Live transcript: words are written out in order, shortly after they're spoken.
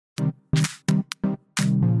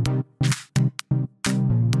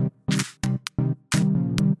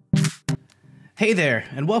Hey there,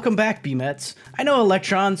 and welcome back, BMETs. I know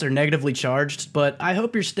electrons are negatively charged, but I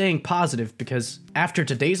hope you're staying positive because after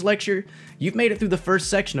today's lecture, you've made it through the first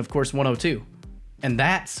section of Course 102. And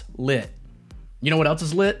that's lit. You know what else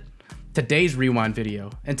is lit? Today's rewind video.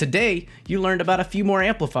 And today, you learned about a few more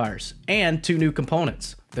amplifiers and two new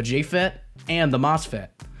components, the JFET and the MOSFET.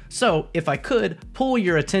 So, if I could, pull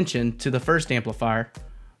your attention to the first amplifier,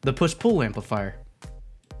 the push-pull amplifier.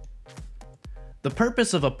 The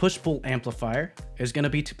purpose of a push-pull amplifier is going to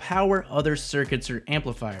be to power other circuits or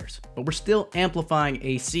amplifiers, but we're still amplifying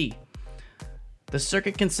AC. The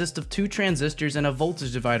circuit consists of two transistors and a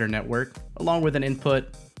voltage divider network, along with an input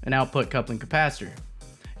and output coupling capacitor.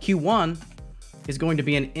 Q1 is going to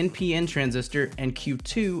be an NPN transistor and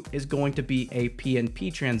Q2 is going to be a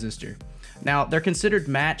PNP transistor. Now, they're considered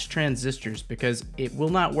matched transistors because it will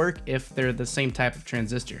not work if they're the same type of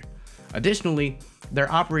transistor. Additionally,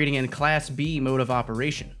 they're operating in Class B mode of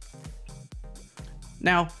operation.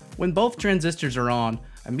 Now, when both transistors are on,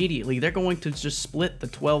 immediately they're going to just split the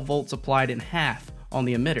 12 volts applied in half on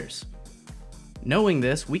the emitters. Knowing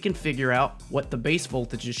this, we can figure out what the base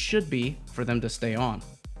voltages should be for them to stay on.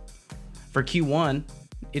 For Q1,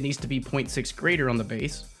 it needs to be 0.6 greater on the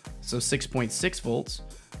base, so 6.6 volts,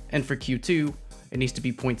 and for Q2, it needs to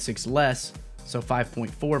be 0.6 less, so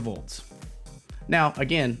 5.4 volts. Now,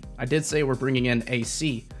 again, I did say we're bringing in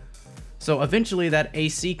AC, so eventually that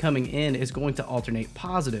AC coming in is going to alternate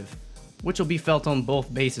positive, which will be felt on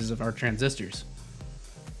both bases of our transistors.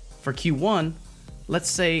 For Q1, let's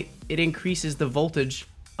say it increases the voltage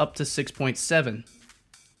up to 6.7.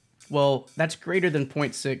 Well, that's greater than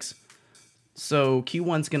 0.6, so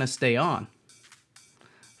Q1's going to stay on.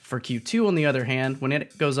 For Q2, on the other hand, when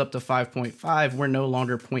it goes up to 5.5, we're no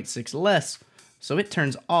longer 0.6 less, so it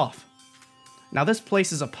turns off. Now this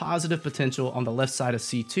places a positive potential on the left side of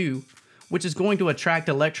C2, which is going to attract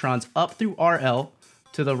electrons up through RL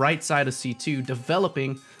to the right side of C2,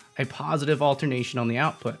 developing a positive alternation on the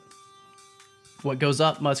output. What goes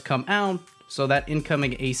up must come out, so that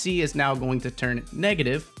incoming AC is now going to turn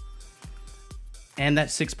negative, and that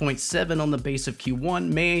 6.7 on the base of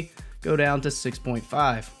Q1 may go down to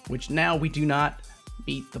 6.5, which now we do not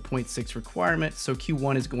meet the 0.6 requirement, so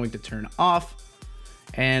Q1 is going to turn off.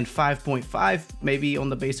 And 5.5 maybe on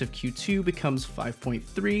the base of Q2 becomes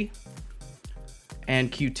 5.3,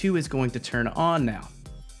 and Q2 is going to turn on now.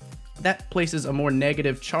 That places a more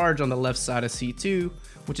negative charge on the left side of C2,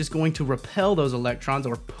 which is going to repel those electrons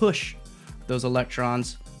or push those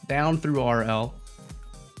electrons down through RL,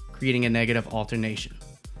 creating a negative alternation.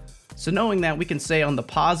 So knowing that, we can say on the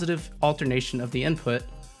positive alternation of the input,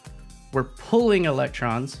 we're pulling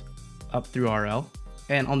electrons up through RL,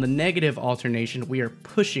 and on the negative alternation, we are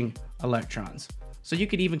pushing electrons. So you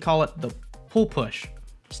could even call it the pull-push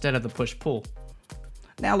instead of the push-pull.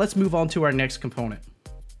 Now let's move on to our next component.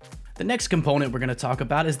 The next component we're going to talk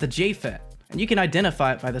about is the JFET, and you can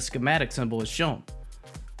identify it by the schematic symbol as shown.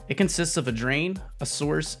 It consists of a drain, a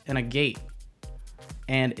source, and a gate,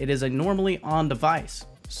 and it is a normally on device.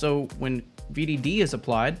 So when VDD is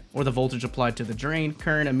applied, or the voltage applied to the drain,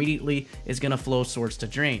 current immediately is going to flow source to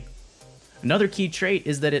drain. Another key trait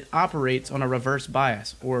is that it operates on a reverse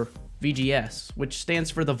bias, or VGS, which stands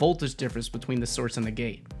for the voltage difference between the source and the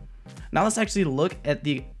gate. Now let's actually look at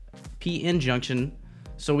the PN junction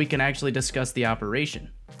so we can actually discuss the operation.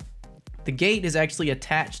 The gate is actually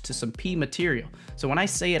attached to some P material, so when I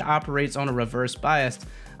say it operates on a reverse bias,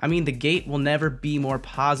 I mean the gate will never be more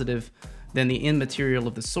positive than the N material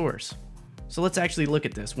of the source. So let's actually look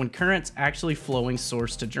at this. When current's actually flowing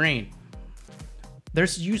source to drain,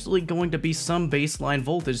 there's usually going to be some baseline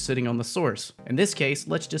voltage sitting on the source. In this case,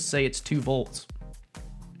 let's just say it's 2 volts.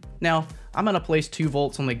 Now, I'm going to place 2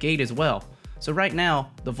 volts on the gate as well. So right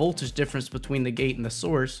now, the voltage difference between the gate and the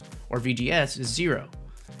source, or VGS, is 0.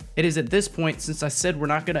 It is at this point, since I said we're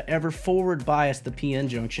not going to ever forward bias the PN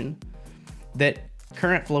junction, that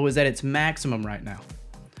current flow is at its maximum right now.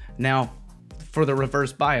 Now, for the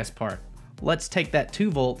reverse bias part, let's take that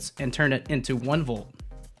 2 volts and turn it into 1 volt.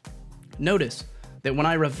 Notice that when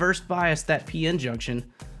I reverse bias that PN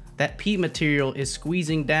junction, that P material is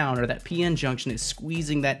squeezing down, or that PN junction is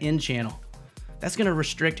squeezing that N channel. That's going to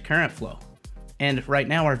restrict current flow. And right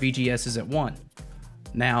now our VGS is at 1.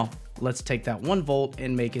 Now let's take that 1 volt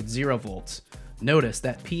and make it 0 volts. Notice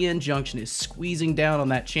that PN junction is squeezing down on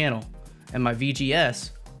that channel, and my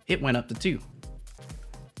VGS, it went up to 2.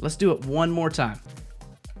 Let's do it one more time.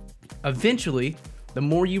 Eventually, the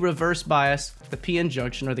more you reverse bias the PN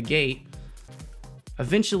junction or the gate,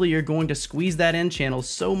 eventually you're going to squeeze that N channel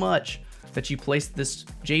so much that you place this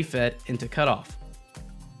JFET into cutoff.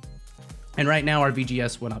 And right now our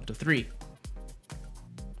VGS went up to 3.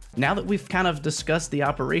 Now that we've kind of discussed the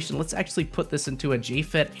operation, let's actually put this into a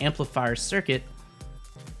JFET amplifier circuit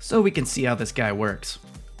so we can see how this guy works.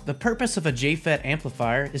 The purpose of a JFET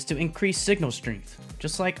amplifier is to increase signal strength,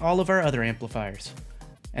 just like all of our other amplifiers.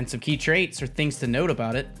 And some key traits or things to note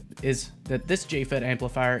about it is that this JFET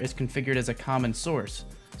amplifier is configured as a common source.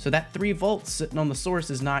 So that 3 volts sitting on the source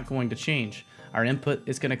is not going to change. Our input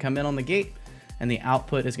is going to come in on the gate, and the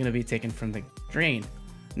output is going to be taken from the drain.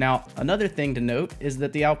 Now, another thing to note is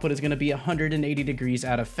that the output is going to be 180 degrees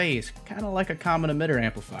out of phase, kind of like a common emitter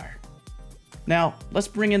amplifier. Now, let's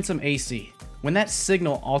bring in some AC. When that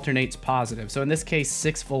signal alternates positive, so in this case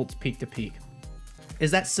 6 volts peak to peak,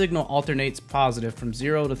 as that signal alternates positive from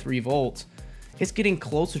 0 to 3 volts, it's getting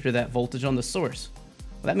closer to that voltage on the source.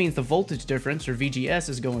 Well, that means the voltage difference, or VGS,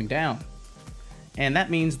 is going down. And that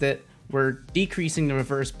means that we're decreasing the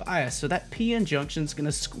reverse bias, so that PN junction is going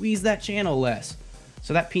to squeeze that channel less.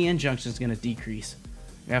 So that PN junction is going to decrease.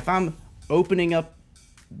 Now, if I'm opening up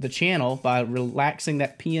the channel by relaxing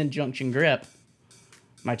that PN junction grip,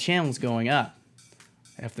 my channel's going up.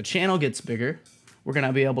 If the channel gets bigger, we're going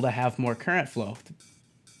to be able to have more current flow.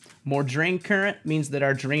 More drain current means that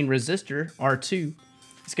our drain resistor, R2,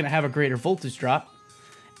 is going to have a greater voltage drop,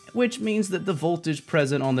 which means that the voltage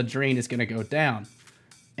present on the drain is going to go down.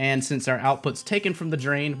 And since our output's taken from the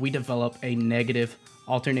drain, we develop a negative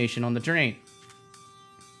alternation on the drain.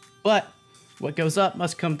 But what goes up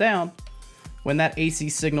must come down. When that AC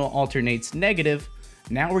signal alternates negative,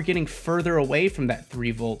 now we're getting further away from that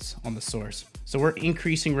 3 volts on the source. So we're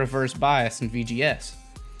increasing reverse bias in VGS,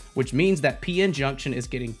 which means that PN junction is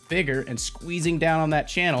getting bigger and squeezing down on that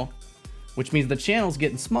channel, which means the channel's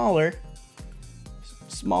getting smaller.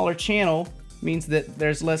 Smaller channel means that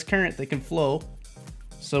there's less current that can flow,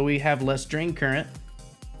 so we have less drain current.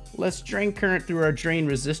 Less drain current through our drain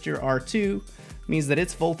resistor R2 means that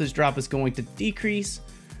its voltage drop is going to decrease,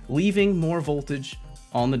 leaving more voltage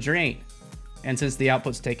on the drain. And since the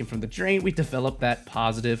output's taken from the drain, we develop that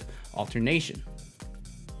positive alternation.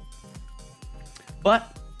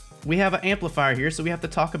 But we have an amplifier here, so we have to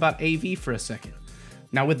talk about AV for a second.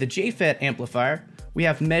 Now with the JFET amplifier, we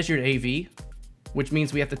have measured AV, which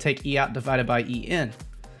means we have to take E out divided by E in.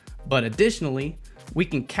 But additionally, we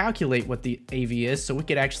can calculate what the AV is so we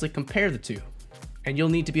could actually compare the two. And you'll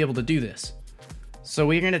need to be able to do this. So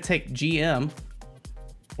we're going to take GM,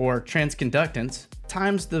 or transconductance,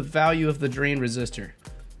 times the value of the drain resistor,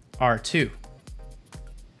 R2.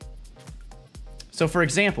 So for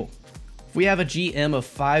example, if we have a GM of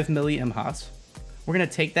 5 milliamps, we're going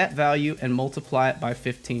to take that value and multiply it by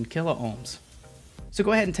 15 kiloohms. So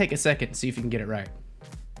go ahead and take a second and see if you can get it right.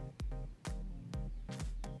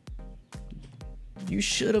 You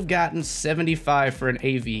should have gotten 75 for an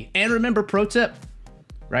AV. And remember, pro tip,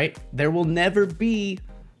 right? There will never be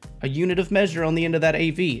a unit of measure on the end of that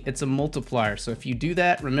AV. It's a multiplier. So if you do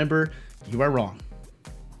that, remember, you are wrong.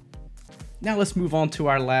 Now let's move on to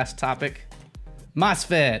our last topic,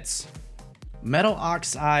 MOSFETs. Metal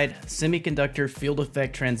oxide semiconductor field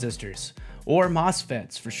effect transistors, or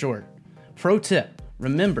MOSFETs for short. Pro tip,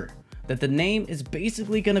 remember that the name is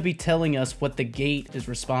basically going to be telling us what the gate is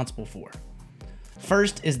responsible for.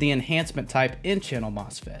 First is the enhancement type N-channel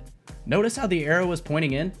MOSFET. Notice how the arrow is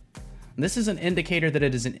pointing in? This is an indicator that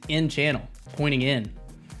it is an N-channel, pointing in.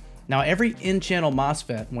 Now every N-channel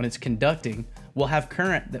MOSFET, when it's conducting, will have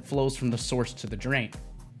current that flows from the source to the drain.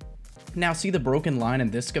 Now see the broken line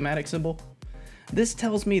in this schematic symbol? This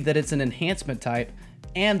tells me that it's an enhancement type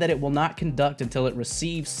and that it will not conduct until it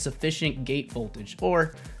receives sufficient gate voltage,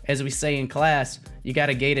 or as we say in class, you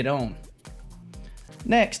gotta gate it on.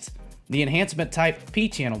 Next, the enhancement type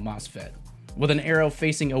P-channel MOSFET, with an arrow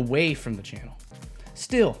facing away from the channel.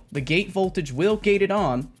 Still, the gate voltage will gate it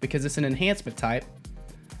on because it's an enhancement type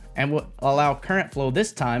and will allow current flow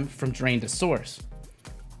this time from drain to source.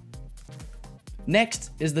 Next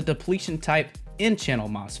is the depletion type N-channel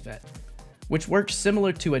MOSFET, which works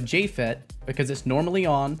similar to a JFET because it's normally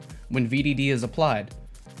on when VDD is applied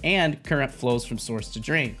and current flows from source to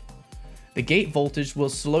drain. The gate voltage will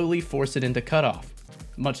slowly force it into cutoff,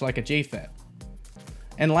 much like a JFET.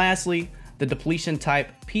 And lastly, the depletion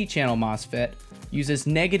type P-channel MOSFET uses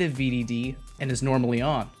negative VDD and is normally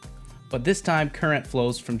on, but this time current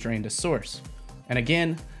flows from drain to source. And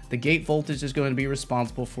again, the gate voltage is going to be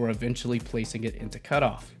responsible for eventually placing it into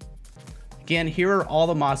cutoff. Again, here are all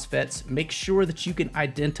the MOSFETs. Make sure that you can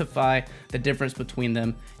identify the difference between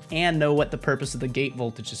them and know what the purpose of the gate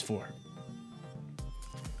voltage is for.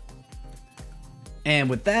 And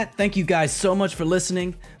with that, thank you guys so much for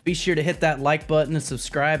listening. Be sure to hit that like button and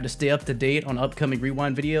subscribe to stay up to date on upcoming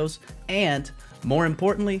Rewind videos. And more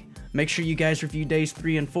importantly, Make sure you guys review days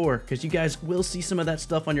 3 and 4, because you guys will see some of that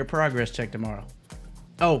stuff on your progress check tomorrow.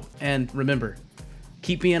 Oh, and remember,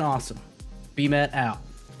 keep being awesome. BMET out.